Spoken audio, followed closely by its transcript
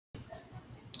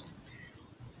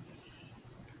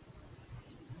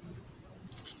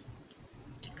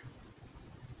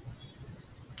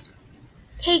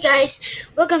Hey guys,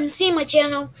 welcome to my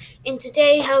channel, and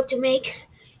today how to make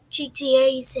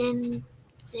GTA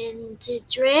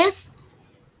SanAndreas,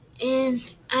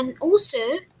 and also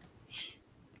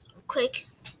click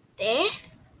there.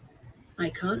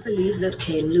 I can't believe that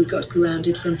Kaelu got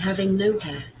grounded from having no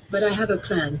hair, but I have a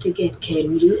plan to get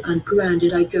Kaelu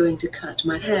ungrounded. I'm going to cut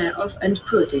my hair off and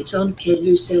put it on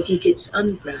Kaelu so he gets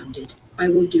ungrounded. I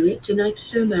will do it tonight,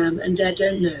 so Mom and Dad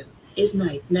don't know. It's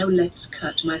night now. Let's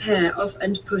cut my hair off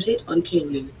and put it on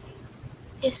Kaelu.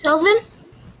 You saw them?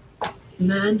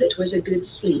 Man, that was a good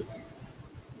sleep.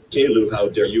 Kaelu, how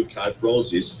dare you cut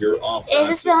Rosie's hair off?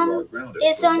 It's on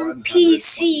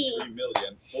PC.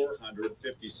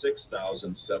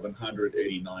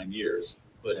 153,456,789 years.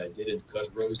 But I didn't cut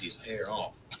Rosie's hair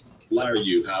off. Liar,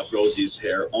 you have Rosie's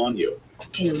hair on you.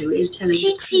 Kaelu is telling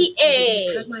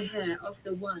GTA. cut my hair off.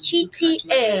 The one GTA. who cut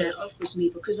my hair off was me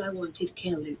because I wanted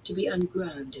Kaelu to be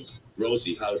ungrounded.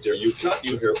 Rosie, how dare you cut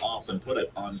your hair off and put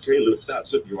it on Kaelu?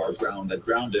 That's it, you are grounded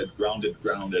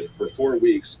for 4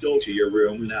 weeks. Go to your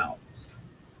room now.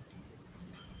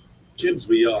 Kids,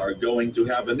 we are going to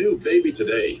have a new baby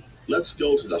today. Let's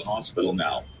go to the hospital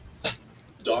now.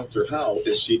 Doctor, how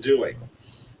is she doing?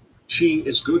 She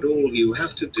is good. All you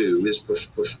have to do is push.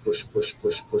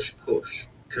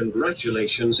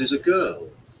 Congratulations, is a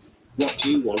girl. What do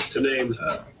you want to name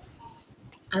her?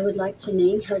 I would like to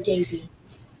name her Daisy.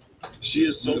 She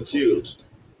is so cute.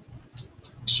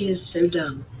 She is so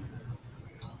dumb.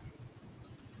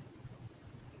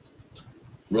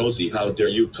 Rosie, how dare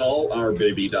you call our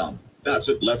baby dumb? That's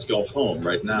it, let's go home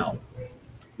right now.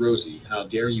 Rosie, how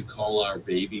dare you call our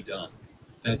baby dumb?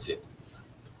 That's it.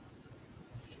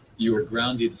 You are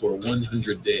grounded for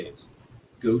 100 days.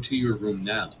 Go to your room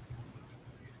now.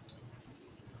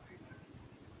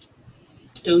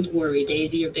 Don't worry,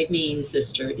 Daisy, your big mean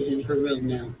sister is in her room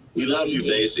now. We love you,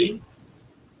 Daisy.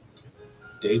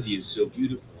 Daisy is so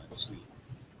beautiful and sweet.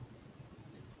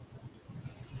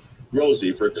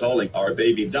 Rosie, for calling our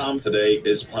baby dumb today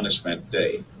is punishment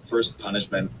day. First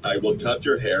punishment, I will cut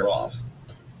your hair off.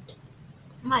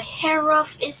 My hair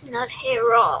off is not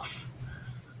hair off.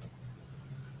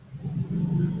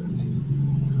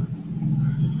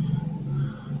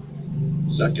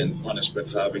 Second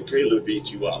punishment, having Kaelu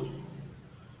beat you up.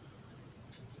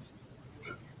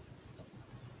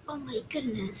 Oh my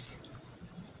goodness.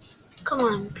 Come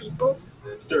on, people.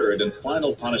 Third and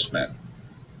final punishment,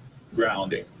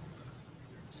 grounding.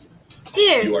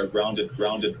 There. You are grounded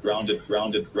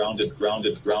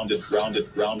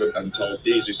until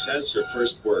Daisy says her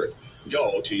first word.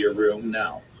 Go to your room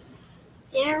now.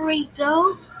 There we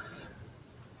go.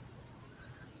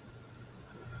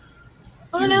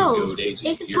 Oh Here no, you go, Daisy.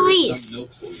 it's the Here is police. some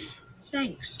milk for you.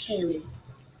 Thanks, Kaelu.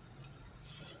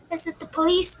 It's at the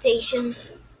police station.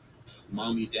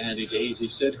 Mommy, Daddy, Daisy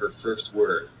said her first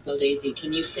word. Well, Daisy,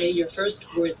 can you say your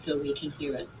first word so we can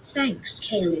hear it? Thanks,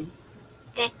 Kaelu.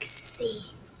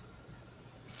 Taxi.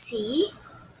 See?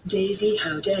 Daisy,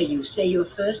 how dare you say your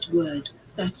first word?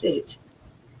 That's it.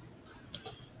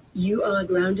 You are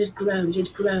grounded for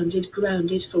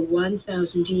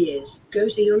 1,000 years. Go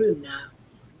to your room now.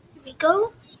 Here we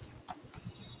go.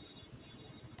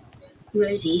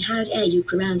 Rosie, how dare you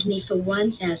ground me for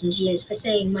 1,000 years for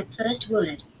saying my first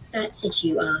word? That's it,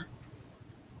 you are.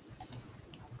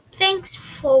 Thanks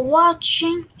for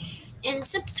watching, and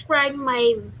subscribe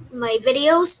my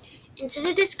videos into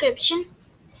the description.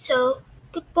 So,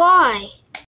 goodbye.